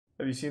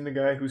Have you seen the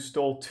guy who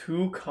stole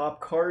 2 cop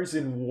cars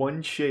in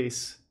one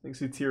chase? Thanks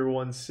to Tier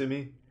 1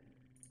 Simi.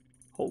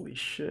 Holy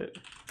shit.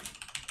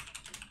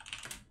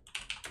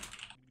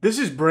 This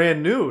is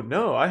brand new.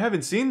 No, I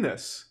haven't seen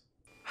this.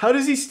 How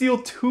does he steal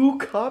 2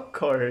 cop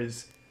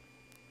cars?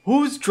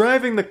 Who's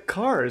driving the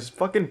cars?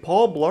 Fucking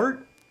Paul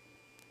Blart?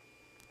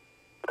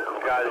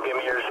 Guys, give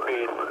me your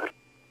speed.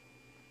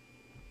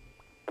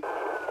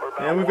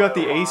 And we've got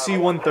the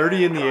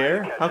AC-130 in the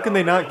air. How can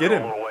they not get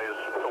him?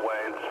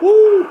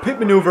 Woo! Pit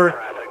maneuver.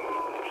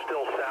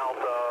 Still south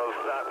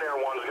of that there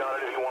one's got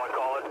it if you want to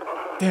call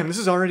it. Damn, this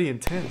is already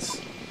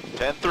intense.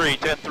 10-3,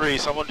 10-3.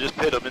 Someone just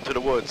pit him into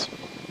the woods.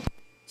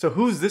 So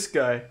who's this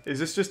guy? Is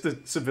this just a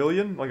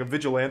civilian? Like a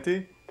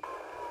vigilante?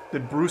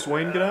 Did Bruce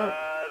Wayne get out?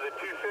 The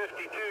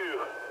 252.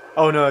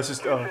 Oh no, it's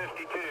just,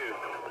 252.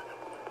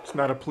 it's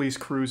not a police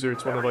cruiser,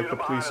 it's one of like the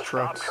police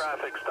trucks. Stop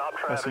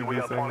traffic. We SUV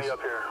got plenty things. up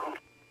here.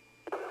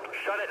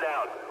 Shut it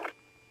down.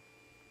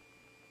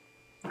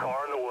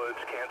 Car in the woods,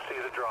 can't see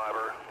the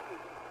driver.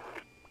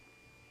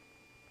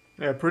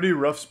 Yeah, pretty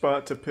rough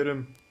spot to pit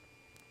him.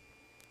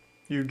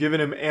 You've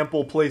given him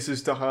ample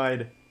places to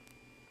hide.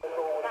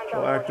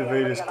 We'll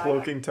activate his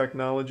cloaking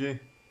technology.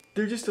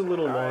 They're just a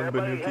little long,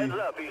 Everybody heads Banuki.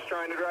 up. He's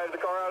trying to drive the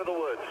car out of the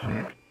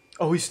woods.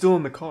 Oh, he's still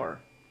in the car.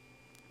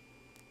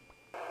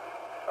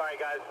 Alright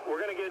guys, we're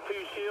going to get 2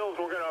 shields.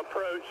 We're going to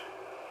approach.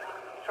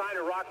 Trying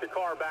to rock the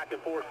car back and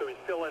forth so he's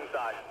still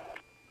inside.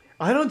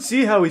 I don't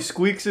see how he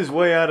squeaks his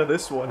way out of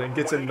this one and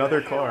gets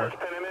another car. Let's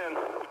pin him in.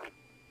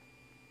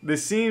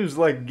 This seems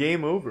like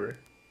game over.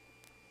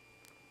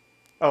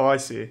 Oh, I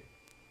see.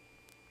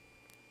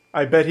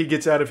 I bet he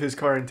gets out of his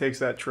car and takes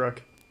that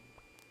truck.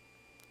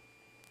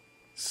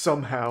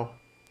 Somehow.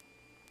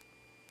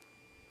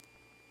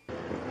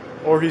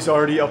 Or he's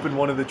already up in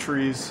one of the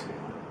trees.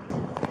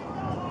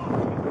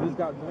 Ooh,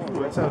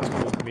 that sounds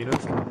cool, Kamina.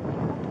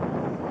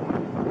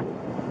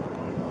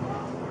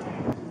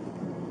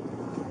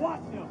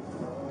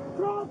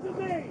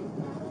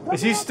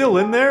 Is he still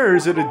in there, or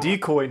is it a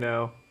decoy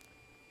now?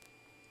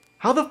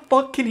 How the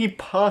fuck can he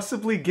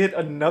possibly get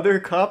another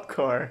cop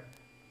car?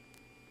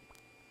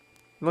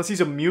 Unless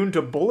he's immune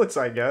to bullets,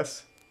 I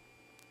guess.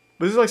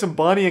 But this is like some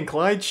Bonnie and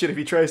Clyde shit if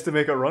he tries to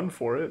make a run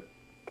for it.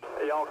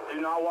 Y'all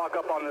do not walk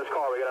up on this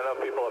car. We got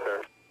enough people up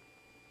here.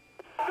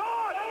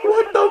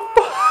 What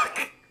the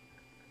fuck?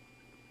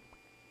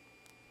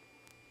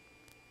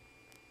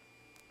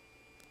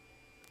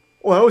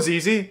 Well, that was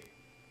easy.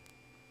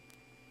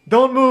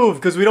 Don't move,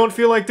 because we don't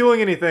feel like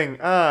doing anything.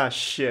 Ah,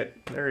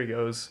 shit. There he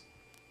goes.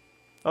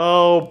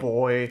 Oh,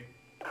 boy.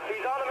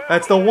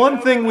 That's the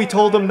one thing we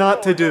told him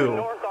not to do.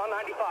 North on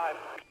 95.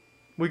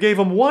 We gave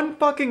him one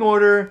fucking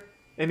order,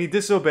 and he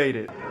disobeyed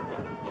it.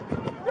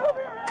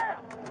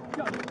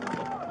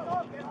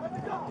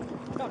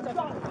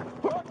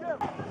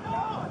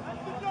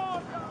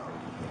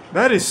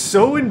 That is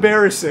so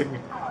embarrassing.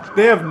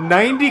 They have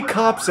 90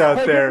 cops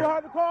out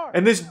there,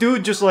 and this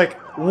dude just like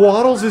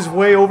waddles his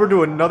way over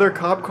to another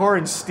cop car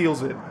and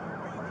steals it.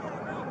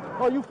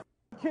 Are you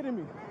kidding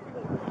me?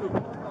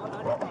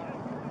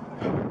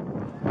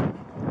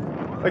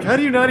 Like, how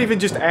do you not even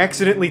just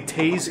accidentally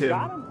tase him?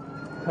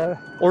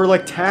 Or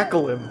like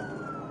tackle him?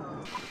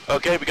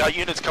 Okay, we got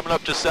units coming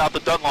up just south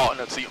of Dunlawton.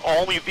 It's the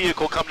only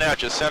vehicle coming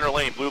at you. Center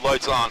lane, blue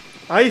lights on.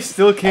 I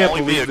still can't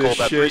Only believe vehicle, this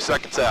about 3 shit.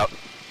 seconds out.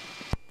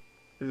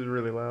 This is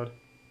really loud.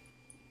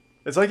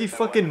 It's like he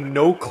fucking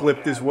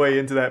no-clipped his way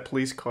into that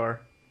police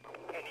car.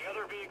 Any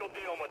other vehicle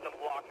dealing with them,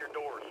 block your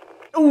doors.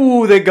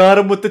 Ooh, they got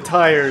him with the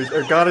tires,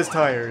 or got his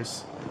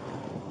tires.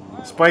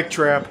 Spike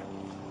trap.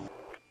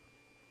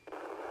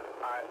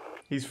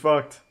 He's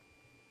fucked.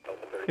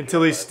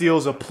 Until he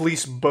steals a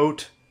police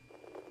boat.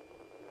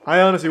 I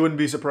honestly wouldn't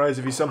be surprised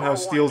if he somehow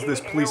steals this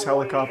police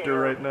helicopter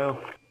right now.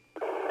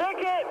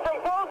 Ticket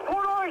from both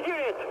Port Orange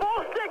units.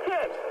 Full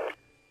ticket.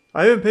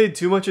 I haven't paid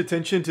too much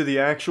attention to the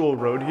actual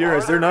road here.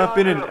 Has there not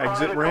been an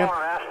exit ramp?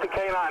 Ask the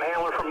K9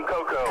 handler from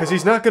Coco. Because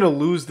he's not going to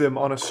lose them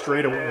on a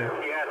straightaway.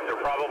 Yes, there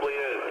probably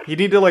is. He'd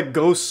need to like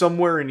go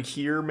somewhere in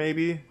here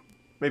maybe.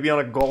 Maybe on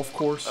a golf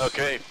course.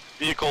 Okay,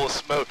 vehicle is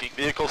smoking.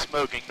 Vehicle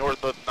smoking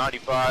north of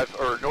 95,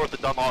 or north of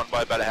Dunlawton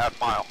by about a half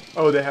mile.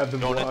 Oh, they have them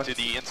Going blocked. into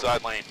the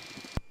inside lane.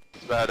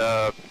 It's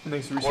about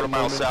Next to quarter Reset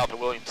mile Moment. south of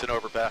Williamson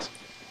overpass.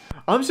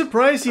 I'm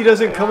surprised he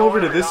doesn't come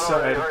over to this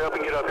side. Hurry up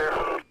and get up here.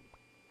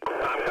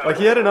 Like,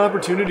 he had an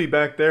opportunity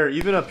back there,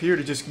 even up here,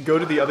 to just go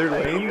to the other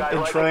lane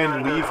and try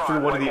and leave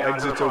through one of the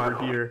exits over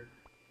here.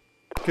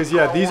 Because,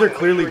 yeah, these are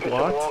clearly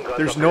blocked.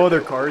 There's no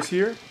other cars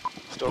here.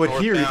 Still But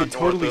here, you northbound, could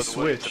totally north of the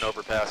Williamson switch.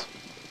 overpass.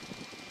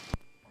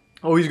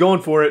 Oh, he's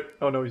going for it.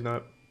 Oh, no, he's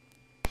not.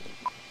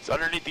 It's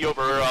underneath the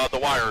the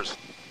wires.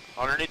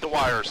 Underneath the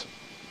wires.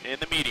 In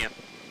the median.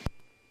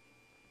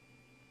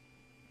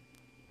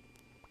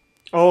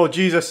 Oh,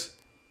 Jesus.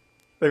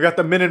 They've got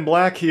the men in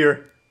black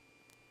here.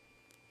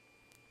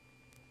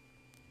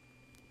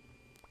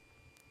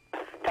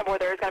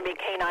 There's going to be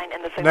K9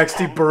 in the signal Next,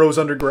 he pen. burrows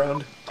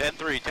underground.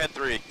 10-3,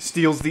 10-3.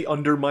 Steals the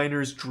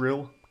underminer's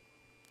drill.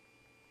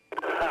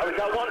 We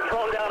got one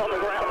thrown down on the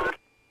ground.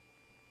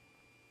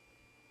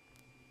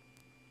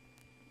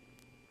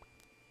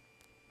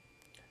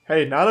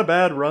 Hey, not a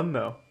bad run,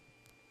 though.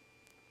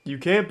 You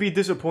can't be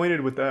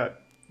disappointed with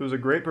that. It was a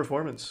great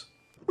performance.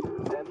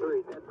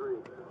 10-3,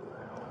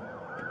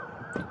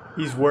 10-3.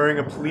 He's wearing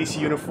a police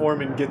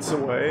uniform and gets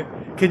away.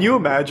 Can you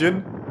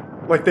imagine?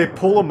 Like, they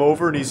pull him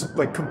over and he's,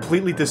 like,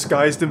 completely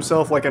disguised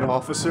himself like an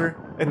officer,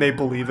 and they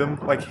believe him,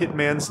 like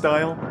Hitman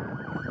style.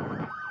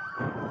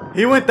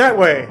 He went that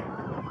way!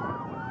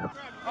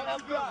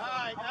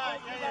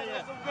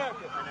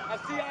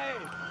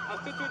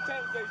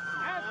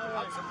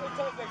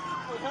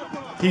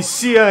 He's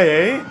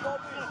CIA?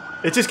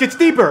 It just gets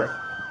deeper!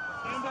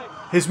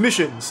 His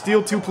mission,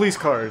 steal 2 police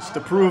cars to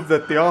prove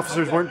that the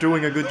officers weren't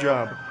doing a good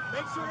job.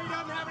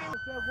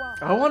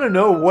 I want to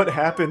know what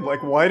happened,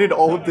 like why did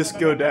all of this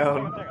go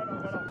down?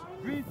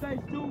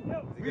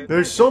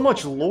 There's so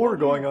much lore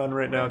going on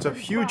right now, it's a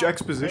huge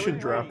exposition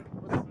drop.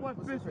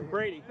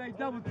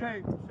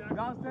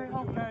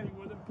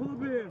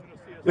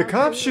 The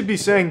cops should be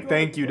saying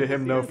thank you to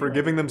him though for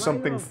giving them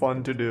something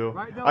fun to do.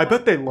 I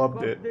bet they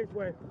loved it.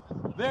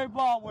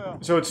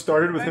 So it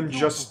started with him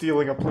just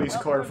stealing a police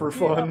car for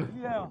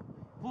fun.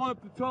 Border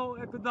Patrol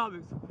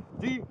Economics,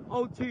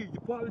 DOT,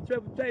 Department of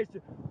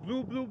Transportation,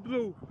 blue, blue,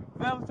 blue,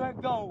 Valentine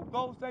Gold,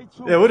 Gold State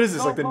True. Yeah, what is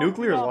this, like the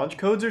nuclear launch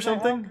codes or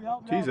something?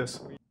 Jesus.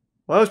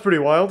 Well, that was pretty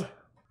wild.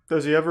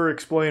 Does he ever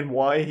explain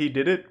why he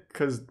did it?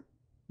 Because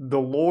the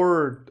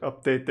lore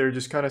update there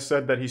just kind of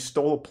said that he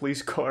stole a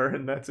police car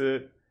and that's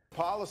it.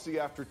 Policy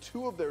after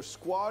 2 of their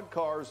squad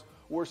cars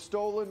were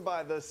stolen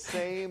by the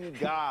same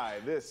guy.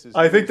 This is.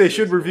 I think they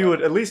should review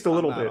it at least a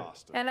little bit.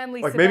 Austin. And I'm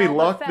Lisa like maybe Bell.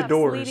 lock the Thefts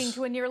doors. leading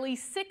to a nearly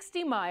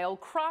 60-mile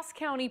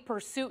cross-county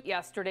pursuit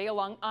yesterday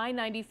along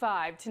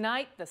I-95.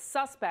 Tonight, the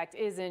suspect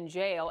is in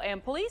jail,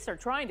 and police are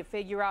trying to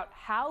figure out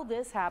how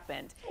this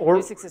happened. Or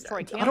News 6's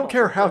Troy Campbell. I don't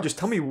care how. Just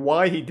tell me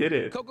why he did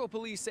it. Cocoa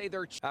police say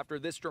they're after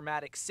this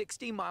dramatic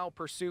 60-mile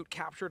pursuit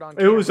captured on It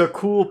camera. was a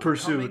cool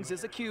pursuit. Cummings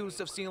is accused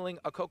of stealing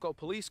a Cocoa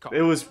police car.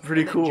 It was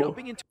pretty cool.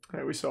 Jumping into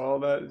Alright, we saw all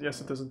that.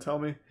 Yes, it doesn't tell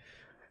me.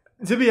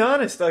 To be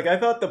honest, like, I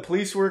thought the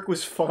police work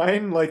was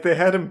fine. Like, they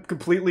had him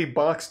completely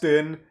boxed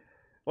in.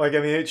 Like, I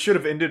mean, it should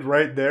have ended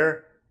right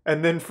there.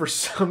 And then for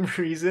some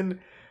reason,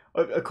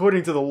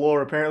 according to the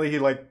lore, apparently he,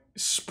 like,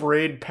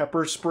 sprayed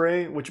pepper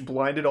spray, which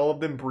blinded all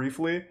of them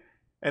briefly,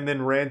 and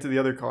then ran to the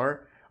other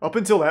car. Up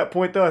until that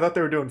point, though, I thought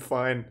they were doing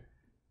fine.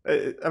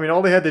 I mean,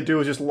 all they had to do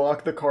was just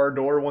lock the car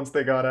door once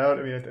they got out.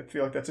 I mean, I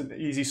feel like that's an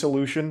easy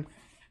solution.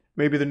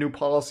 Maybe the new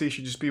policy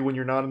should just be when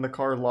you're not in the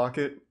car, lock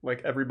it,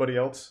 like everybody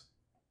else.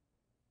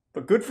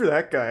 But good for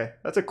that guy.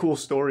 That's a cool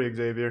story,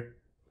 Xavier.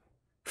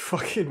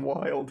 Fucking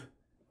wild.